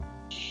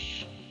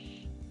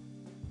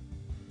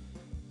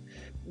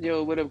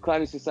Yo, what up,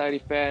 Cloudy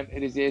Society fam?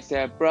 It is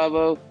ASAP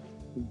Bravo,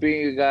 bringing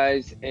you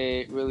guys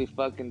a really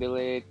fucking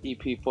delayed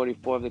EP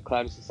 44 of the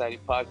Cloudy Society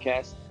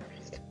podcast.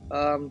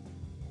 Um,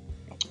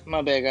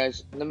 my bad,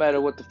 guys. No matter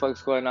what the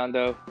fuck's going on,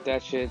 though,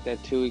 that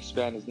 2 week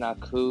span is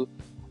not cool.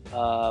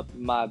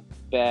 My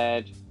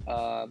bad.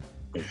 But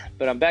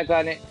I'm back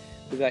on it.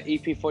 We got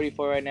EP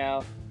 44 right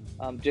now.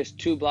 Just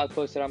 2 blog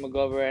posts that I'm gonna go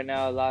over right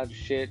now. A lot of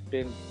shit,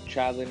 been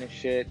traveling and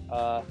shit.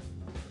 So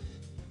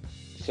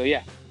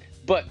yeah,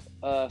 but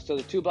so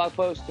the 2 blog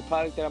posts, the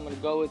product that I'm gonna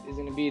go with is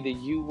gonna be the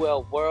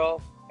UL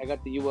Whirl. I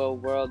got the UL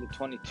Whirl, the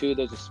 22.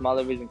 There's a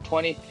smaller version,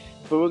 20,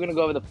 but we're gonna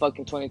go over the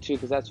fucking 22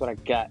 because that's what I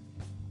got.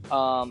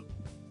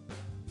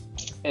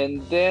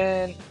 And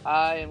then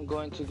I am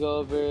going to go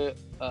over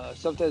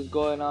something that's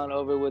going on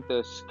over with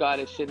the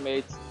Scottish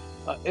shitmates.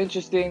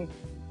 Interesting.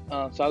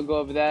 So I'll go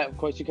over that. Of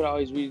course, you can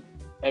always read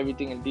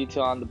everything in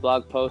detail on the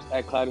blog post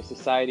at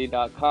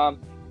cloudysociety.com.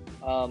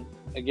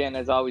 Again,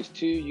 as always,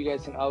 too, you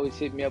guys can always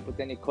hit me up with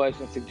any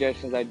questions,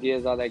 suggestions,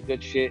 ideas, all that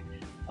good shit.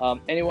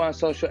 Anyone on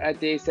social at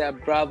the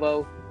ASAP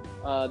Bravo.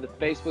 The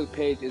Facebook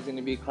page is going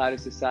to be Cloudy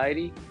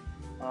Society.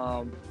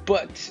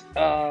 But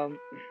on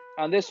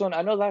this one,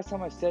 I know last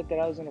time I said that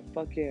I was going to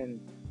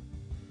fucking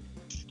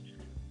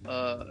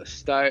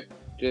start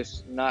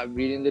just not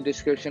reading the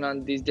description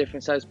on these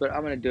different sites, but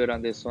I'm going to do it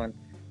on this one.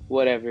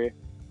 Whatever.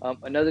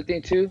 Another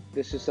thing, too,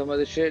 this is some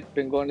other shit.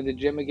 Been going to the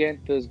gym again.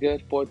 Feels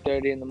good.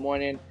 4:30 in the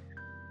morning.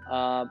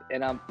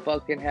 And I'm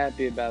fucking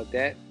happy about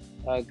that.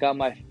 Got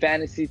my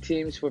fantasy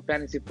teams for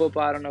fantasy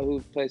football. I don't know who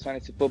plays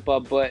fantasy football,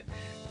 but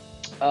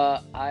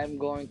I'm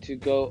going to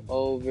go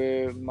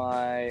over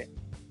my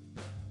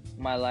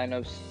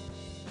lineups.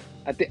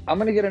 I think I'm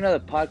gonna get another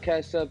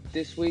podcast up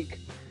this week,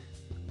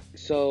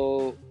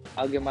 so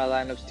I'll get my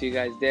lineups to you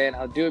guys then.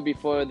 I'll do it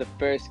before the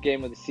first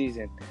game of the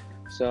season,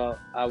 so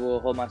I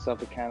will hold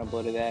myself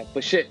accountable to that.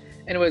 But shit,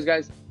 anyways,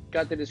 guys,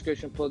 got the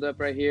description pulled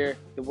up right here.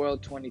 The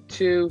World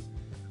 22.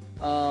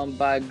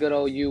 By good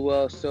old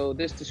UL. So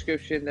this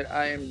description that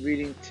I am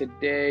reading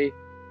today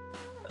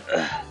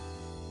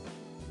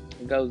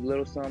goes a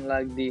little something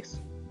like this.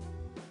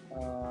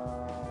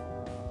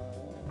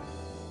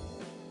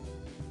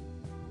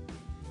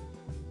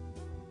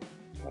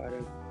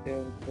 Product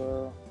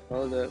info.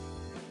 Hold up.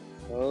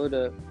 What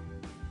the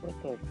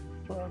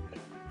fuck?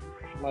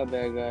 My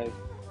bad, guys.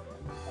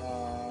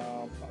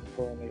 I'm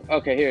pulling it.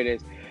 Okay, here it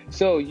is.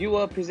 So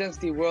UL presents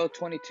the World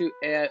 22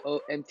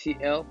 AIO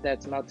MTL,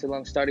 that's mouth to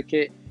lung starter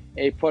kit,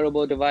 a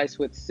portable device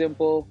with a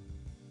simple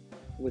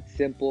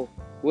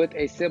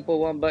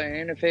 1-button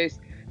interface,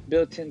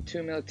 built-in 2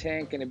 ml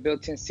tank, and a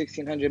built-in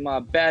 1600 mAh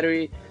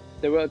battery.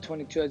 The World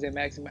 22 has a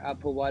maximum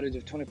output wattage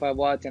of 25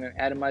 watts and an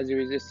atomizer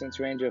resistance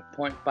range of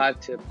 0.5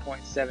 to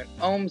 0.7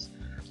 ohms.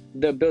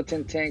 The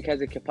built-in tank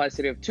has a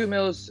capacity of 2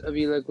 mils of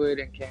e-liquid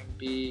and can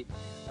be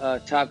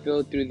top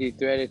filled through the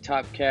threaded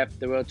top cap.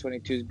 The World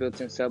 22's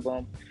built-in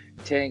sub-ohm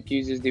tank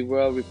uses the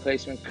World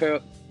replacement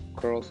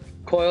coils.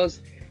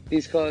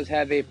 These coils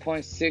have a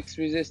 0.6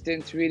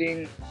 resistance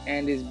reading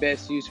and is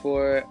best used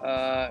for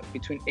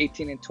between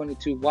 18 and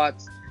 22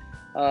 watts.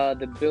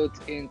 The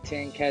built-in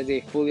tank has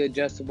a fully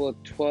adjustable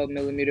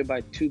 12mm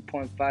by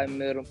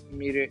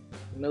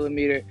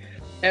 2.5mm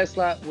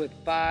S-slot with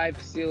 5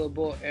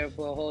 sealable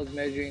airflow holes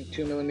measuring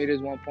 2mm,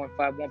 1.5,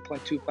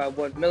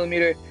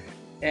 1.251mm,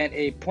 and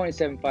a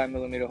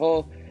 0.75mm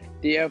hole.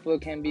 The airflow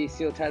can be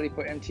sealed tightly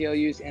for MTL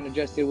use and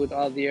adjusted with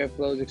all the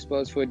airflows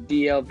exposed for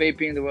DL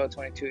vaping. The World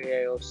 22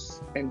 AIO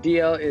and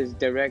DL is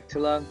direct to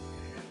lung.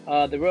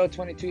 The World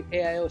 22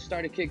 AIO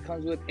starter kit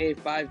comes with a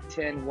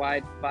 510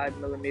 wide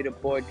 5mm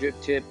bore drip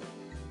tip.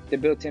 The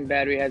built-in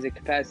battery has a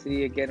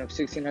capacity again of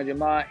 1600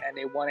 mAh and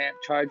a 1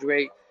 amp charge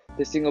rate.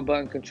 The single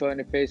button control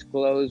interface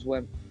glows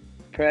when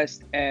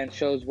pressed and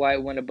shows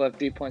white when above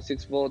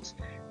 3.6 volts.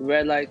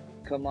 Red light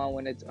come on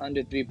when it's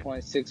under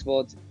 3.6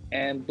 volts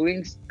and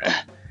blinks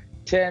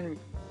 10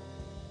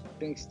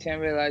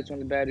 red lights when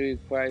the battery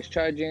requires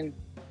charging.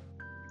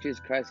 Jesus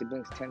Christ, it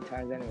blinks 10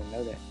 times. I didn't even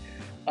know that.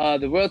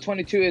 The World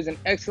 22 is an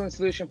excellent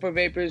solution for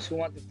vapors who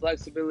want the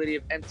flexibility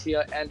of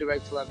MTL and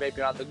direct to lung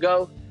vaping on the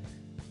go.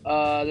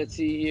 Let's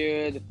see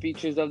here. The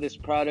features of this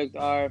product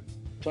are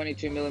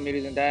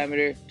 22mm in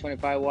diameter,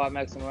 25 watt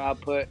maximum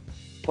output,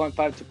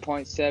 0.5 to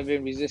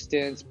 0.7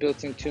 resistance,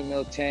 built-in 2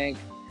 ml tank,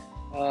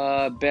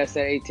 best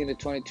at 18 to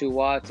 22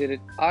 watts. It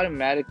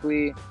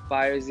automatically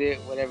fires it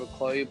whatever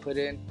coil you put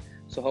in,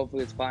 so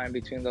hopefully it's firing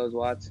between those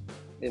watts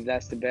if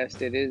that's the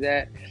best it is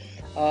at.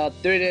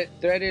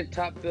 Threaded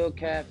top fill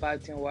cap,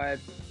 510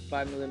 wide,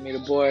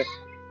 5mm bore,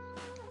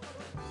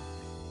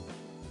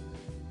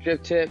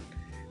 drip tip,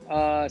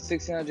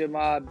 1600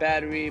 mAh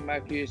battery,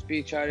 micro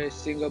USB charger,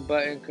 single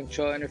button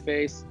control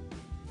interface,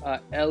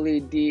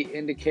 LED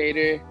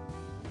indicator.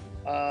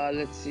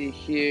 Let's see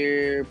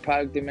here.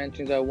 Product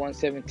dimensions are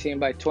 117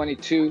 by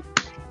 22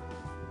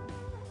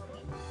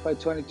 by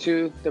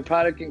 22. The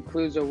product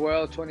includes a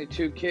World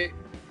 22 kit,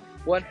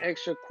 1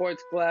 extra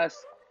quartz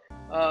glass,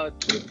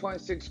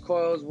 2.6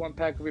 coils, 1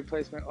 pack of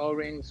replacement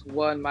O-rings,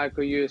 1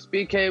 micro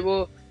USB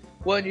cable,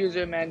 1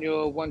 user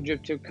manual, 1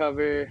 drip tip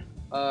cover,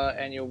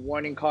 and your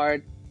warning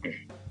card.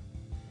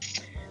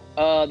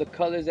 The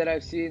colors that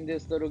I've seen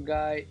this little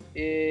guy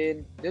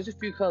in, there's a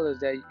few colors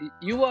that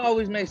you will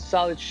always make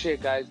solid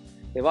shit, guys.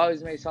 They've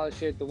always made solid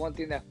shit. The one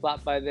thing that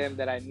flopped by them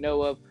that I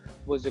know of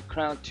was the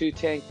Crown 2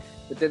 tank,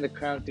 but then the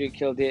Crown 3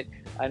 killed it.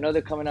 I know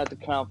they're coming out the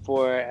Crown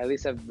 4, at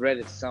least I've read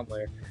it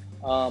somewhere.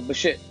 But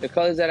shit, the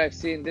colors that I've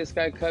seen this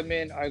guy come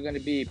in are going to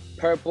be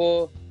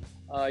purple.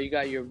 You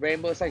got your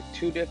rainbow. It's like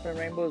two different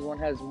rainbows. One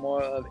has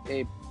more of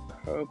a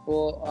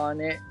purple on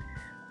it.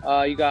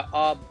 You got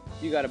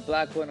a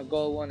black one, a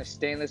gold one, a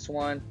stainless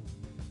one.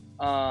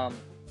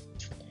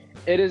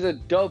 It is a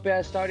dope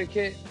ass starter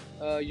kit.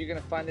 You're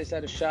gonna find this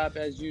at a shop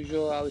as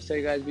usual. I always tell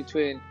you guys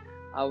between,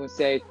 I would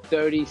say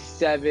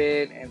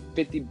 37 and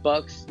 50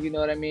 bucks. You know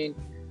what I mean?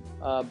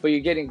 But you're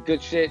getting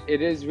good shit.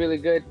 It is really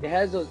good. It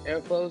has those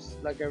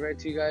airflows, like I read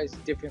to you guys,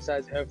 different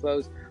size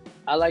airflows.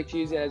 I like to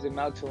use it as a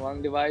mouth to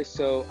lung device,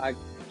 so I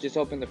just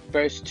opened the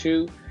first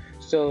two.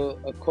 So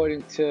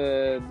according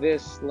to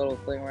this little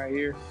thing right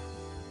here,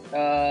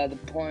 the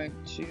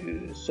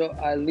 0.2, so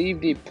I leave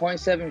the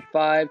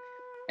 0.75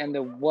 and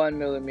the 1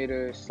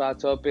 millimeter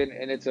slots open,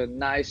 and it's a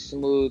nice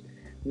smooth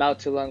mouth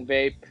to lung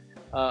vape.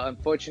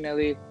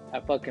 Unfortunately,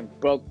 I fucking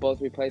broke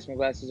both replacement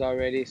glasses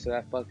already, so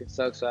that fucking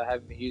sucks. So I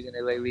haven't been using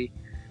it lately,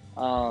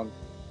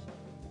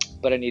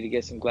 but I need to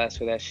get some glass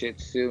for that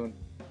shit soon.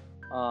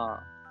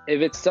 If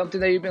it's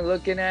something that you've been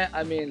looking at,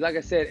 I mean, like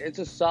I said, it's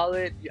a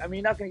solid. I mean,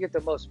 you're not gonna get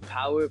the most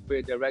power for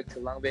your direct to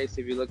lung base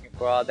if you're looking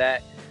for all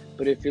that.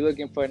 But if you're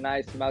looking for a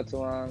nice mouth to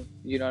lung,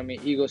 you know what I mean,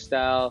 Eagle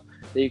style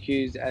that you can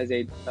use as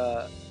a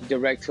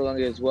direct to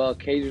lung as well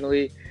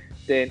occasionally,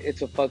 then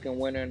it's a fucking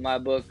winner in my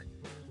book.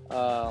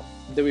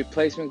 The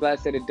replacement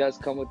glass that it does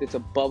come with, it's a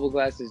bubble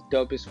glass, is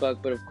dope as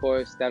fuck, but of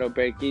course that'll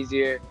break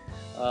easier,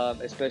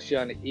 especially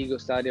on an Eagle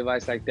style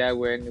device like that,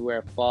 where anywhere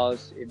it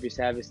falls, if you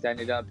have it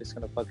standing up, it's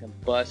gonna fucking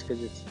bust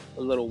because it's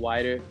a little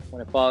wider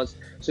when it falls.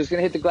 So it's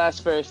gonna hit the glass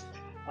first.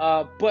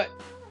 But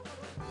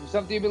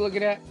something you've been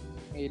looking at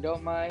and you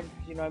don't mind,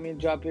 you know what I mean,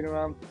 dropping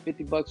around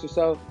 50 bucks or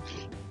so,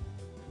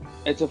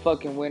 it's a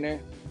fucking winner.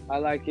 I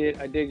like it.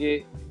 I dig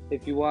it.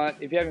 If you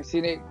haven't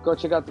seen it, go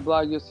check out the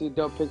blog. You'll see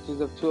dope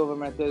pictures of two of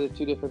them right there. They're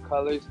two different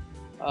colors.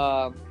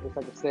 It's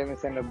like a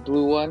stainless and a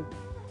blue one.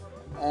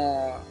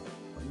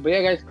 But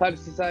yeah, guys,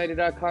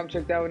 cloudsociety.com.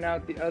 Check that one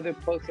out. The other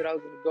post that I'm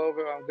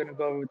going to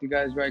go over with you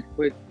guys right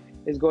quick,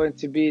 is going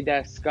to be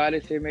that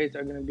Scottish inmates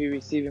are going to be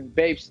receiving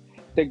vapes.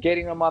 They're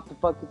getting them off the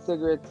fucking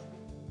cigarettes.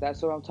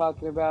 That's what I'm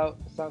talking about.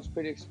 Sounds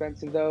pretty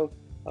expensive, though.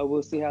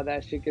 We'll see how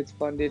that shit gets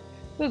funded.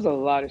 There's a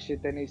lot of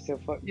shit that needs to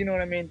you know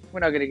what I mean? We're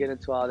not going to get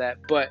into all that.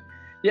 But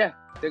yeah,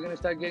 they're going to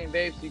start getting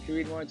vapes. You can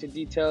read more into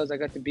details. I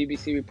got the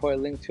BBC report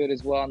linked to it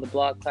as well on the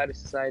blog,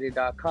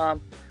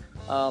 cloudsociety.com.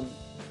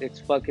 It's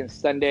fucking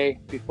Sunday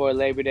before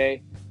Labor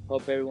Day.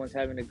 Hope everyone's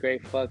having a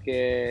great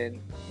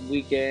fucking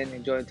weekend,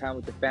 enjoying time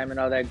with the family and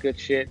all that good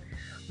shit.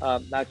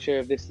 Not sure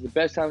if this is the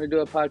best time to do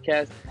a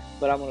podcast,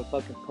 but I'm going to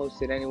fucking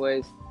post it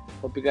anyways.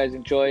 Hope you guys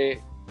enjoy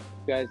it.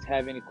 If you guys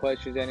have any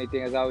questions,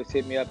 anything, as always,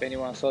 hit me up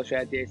anywhere on social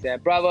at the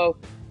ASAP Bravo.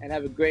 And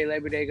have a great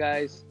Labor Day,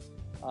 guys.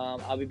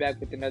 I'll be back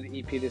with another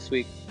EP this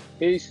week.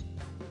 Peace.